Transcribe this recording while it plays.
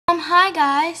Hi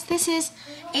guys, this is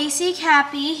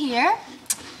ACcappy here,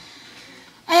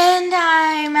 and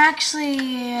I'm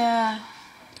actually,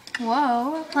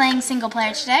 playing single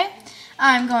player today.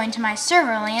 I'm going to my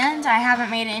server land. I haven't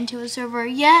made it into a server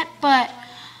yet, but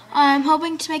I'm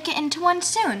hoping to make it into one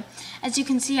soon. As you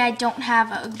can see, I don't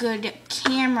have a good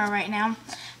camera right now,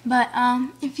 but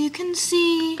if you can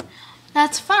see,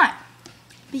 that's fine,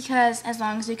 because as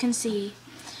long as you can see,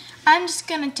 I'm just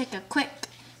going to take a quick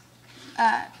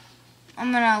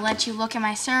I'm going to let you look at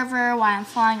my server while I'm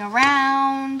flying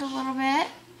around a little bit.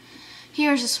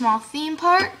 Here's a small theme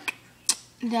park,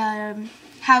 the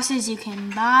houses you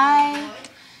can buy,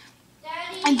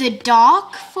 and the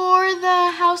dock for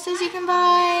the houses you can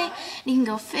buy. You can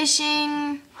go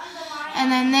fishing,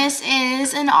 and then this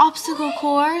is an obstacle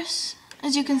course.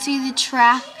 As you can see, the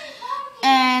track,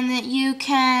 and you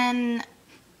can,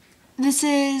 this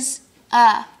is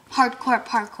hardcore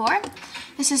parkour.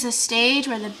 This is a stage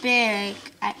where the big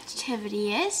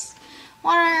activity is.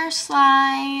 Water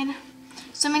slide,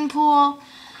 swimming pool,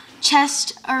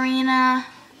 chest arena,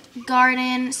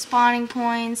 garden, spawning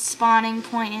points, spawning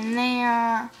point in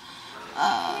there.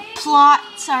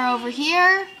 Plots are over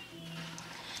here.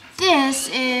 This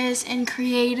is in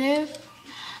creative.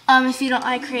 If you don't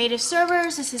like creative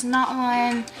servers, this is not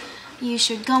one you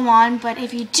should go on, but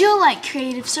if you do like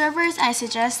creative servers, I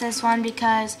suggest this one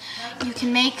because you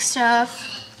can make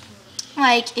stuff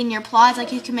like in your plots.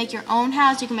 Like you can make your own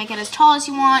house, you can make it as tall as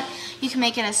you want, you can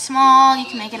make it as small, you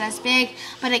can make it as big,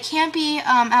 but it can't be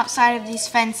outside of these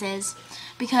fences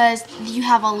because you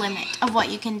have a limit of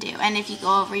what you can do, and if you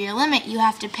go over your limit, you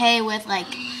have to pay with like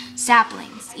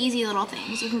saplings, easy little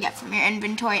things you can get from your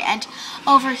inventory. And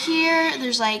over here,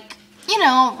 there's like, you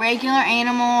know, regular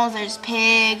animals. There's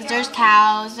pigs, there's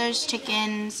cows, there's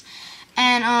chickens,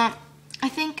 and I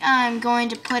think I'm going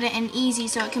to put it in easy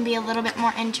so it can be a little bit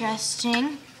more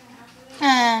interesting.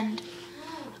 And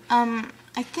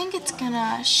I think it's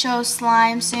gonna show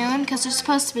slime soon because there's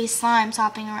supposed to be slimes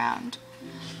hopping around,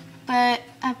 but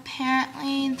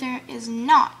apparently there is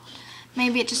not.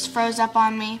 Maybe it just froze up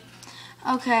on me.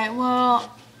 Okay,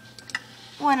 well,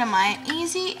 what am I?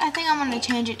 Easy? I think I'm going to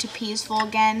change it to peaceful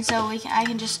again so I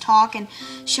can just talk and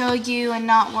show you and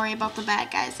not worry about the bad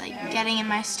guys like getting in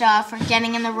my stuff or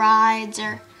getting in the rides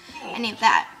or any of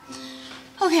that.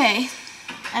 Okay,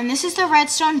 and this is the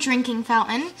redstone drinking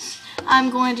fountain.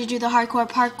 I'm going to do the hardcore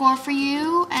parkour for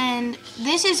you, and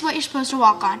this is what you're supposed to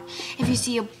walk on. If you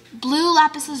see a blue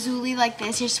lapis lazuli like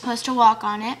this, you're supposed to walk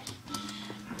on it.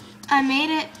 I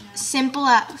made it simple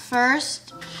at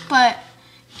first, but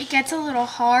it gets a little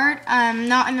hard. I'm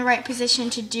not in the right position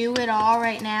to do it all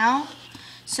right now.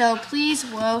 So please,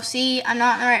 see, I'm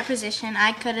not in the right position.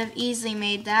 I could have easily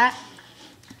made that.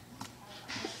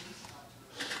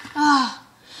 Oh,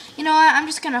 you know what? I'm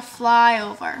just going to fly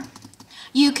over.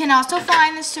 You can also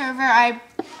find the server.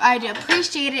 I'd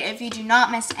appreciate it if you do not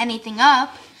mess anything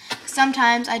up.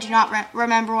 Sometimes I do not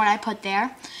remember what I put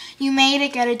there. You made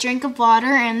it, get a drink of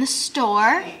water in the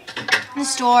store. The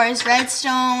store is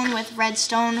redstone with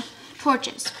redstone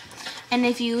torches. And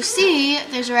if you see,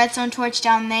 there's a redstone torch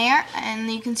down there,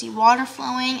 and you can see water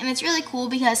flowing. And it's really cool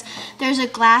because there's a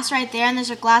glass right there, and there's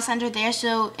a glass under there,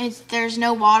 so there's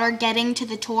no water getting to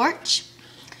the torch.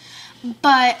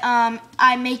 But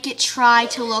I make it try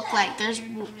to look like there's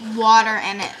water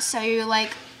in it. So you're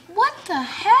like, what the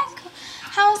heck?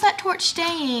 How is that torch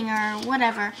staying, or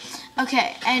whatever?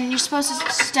 Okay, and you're supposed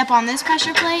to step on this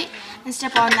pressure plate and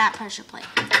step on that pressure plate.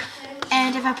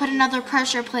 And if I put another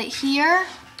pressure plate here,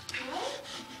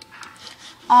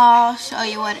 I'll show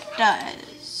you what it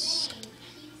does.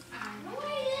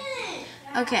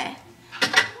 Okay,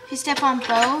 if you step on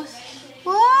both,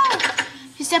 whoa!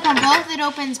 If you step on both, it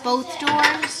opens both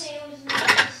doors.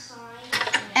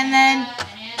 And then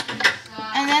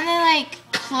they like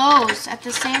close at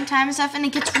the same time and stuff, and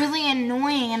it gets really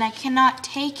annoying and I cannot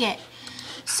take it.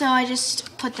 So I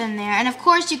just put them there. And of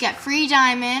course you get free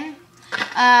diamond.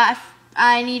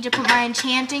 I need to put my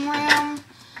enchanting room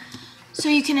so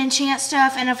you can enchant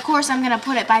stuff, and of course I'm going to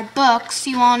put it by books.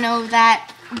 You all know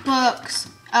that books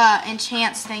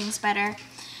enchants things better.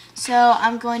 So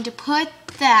I'm going to put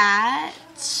that.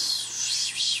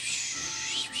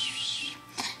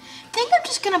 I think I'm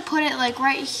just going to put it like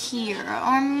right here,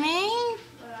 or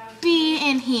maybe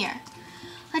in here.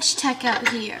 Let's check out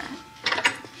here.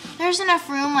 There's enough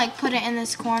room, like put it in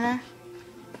this corner.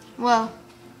 Whoa.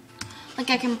 Like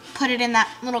I can put it in that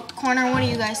little corner. What do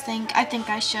you guys think? I think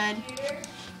I should.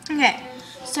 Okay,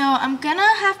 so I'm gonna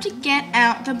have to get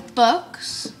out the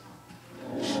books.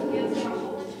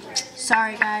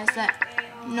 Sorry guys, that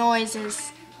noise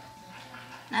is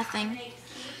nothing.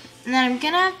 And then I'm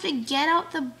gonna have to get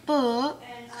out the book,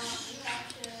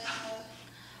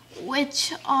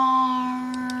 which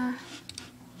are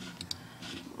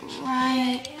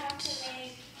right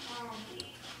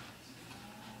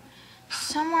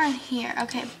somewhere in here.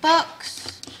 Okay,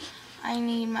 books. I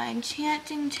need my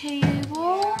enchanting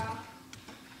table.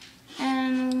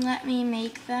 And let me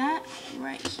make that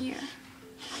right here.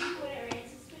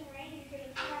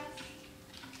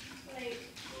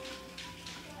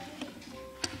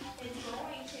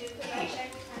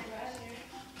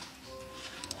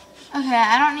 Okay,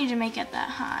 I don't need to make it that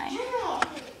high.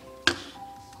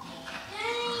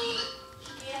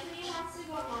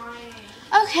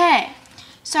 Okay.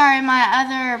 Sorry, my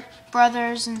other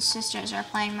brothers and sisters are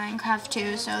playing Minecraft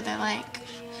too, so they're like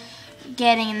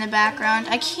getting in the background.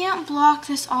 I can't block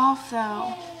this off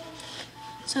though.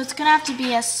 So it's gonna have to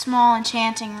be a small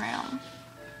enchanting room.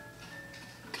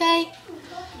 Okay?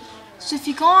 So if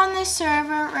you go on this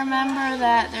server, remember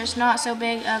that there's not so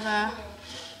big of a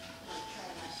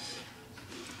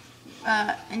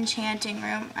enchanting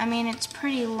room. I mean, it's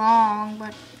pretty long,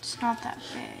 but it's not that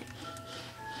big.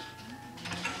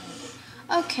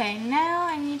 Okay, now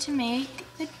I need to make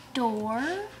the door.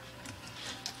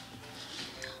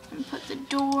 And put the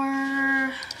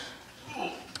door.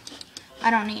 I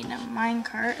don't need a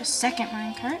minecart, a second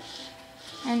minecart.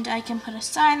 And I can put a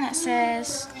sign that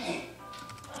says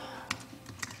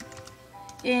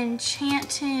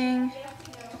enchanting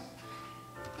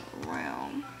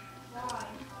room.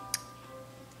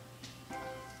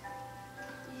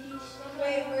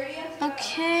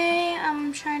 Okay,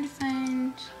 I'm trying to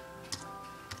find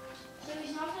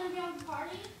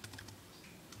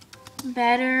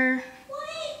better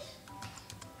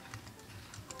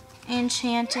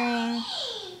enchanting.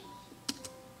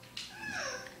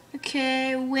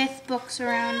 Okay, with books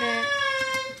around it.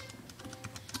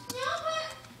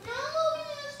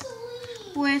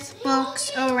 With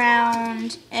books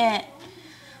around it.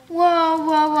 Whoa,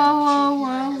 whoa, whoa, whoa,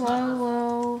 whoa, whoa,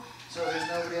 whoa. So there's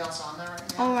nobody else on there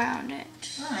right now? Around it.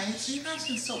 Alright, so you guys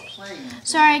can still play.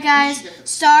 Sorry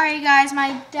guys,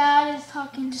 my dad is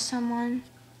talking to someone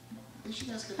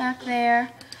back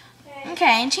there.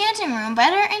 Okay, enchanting room.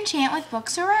 Better enchant with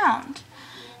books around.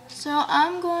 So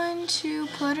I'm going to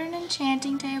put an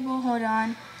enchanting table. Hold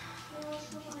on.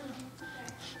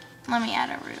 Let me add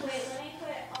a roof.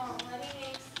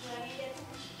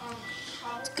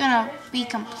 It's gonna be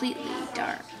completely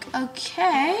dark.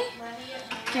 Okay.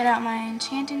 Get out my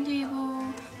enchanting table.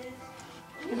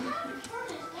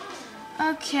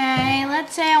 Okay,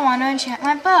 let's say I want to enchant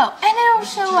my bow, and it'll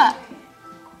show up.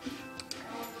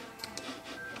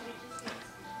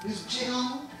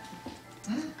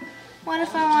 What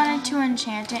if I wanted to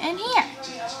enchant it in here?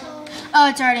 Oh,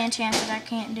 it's already enchanted. I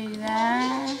can't do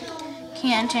that.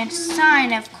 Can't enchant a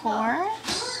sign, of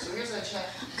course.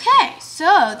 Okay,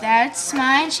 so that's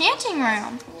my enchanting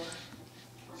room.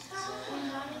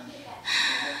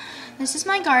 This is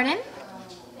my garden.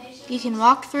 You can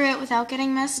walk through it without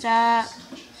getting messed up.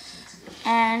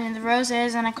 And the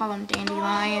roses, and I call them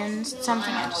dandelions. It's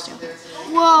something I just do.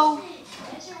 Whoa!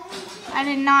 I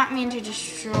did not mean to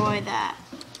destroy that.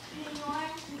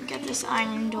 Get this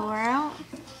iron door out.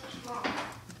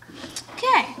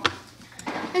 Okay.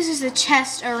 This is the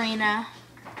chest arena.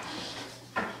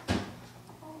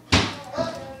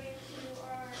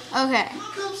 Okay.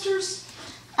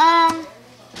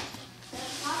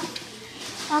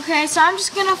 Okay, so I'm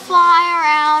just gonna fly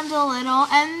around a little,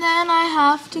 and then I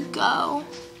have to go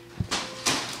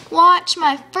watch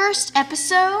my first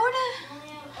episode.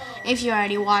 If you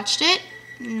already watched it,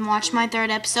 and watch my third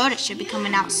episode, it should be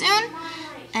coming out soon.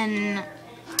 And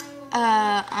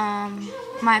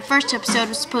my first episode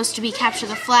was supposed to be Capture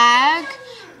the Flag,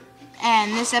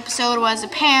 and this episode was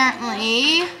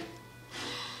apparently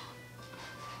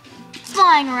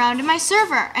flying around in my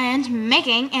server and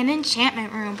making an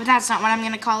enchantment room, but that's not what I'm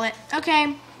gonna call it. Okay,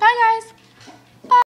 bye guys.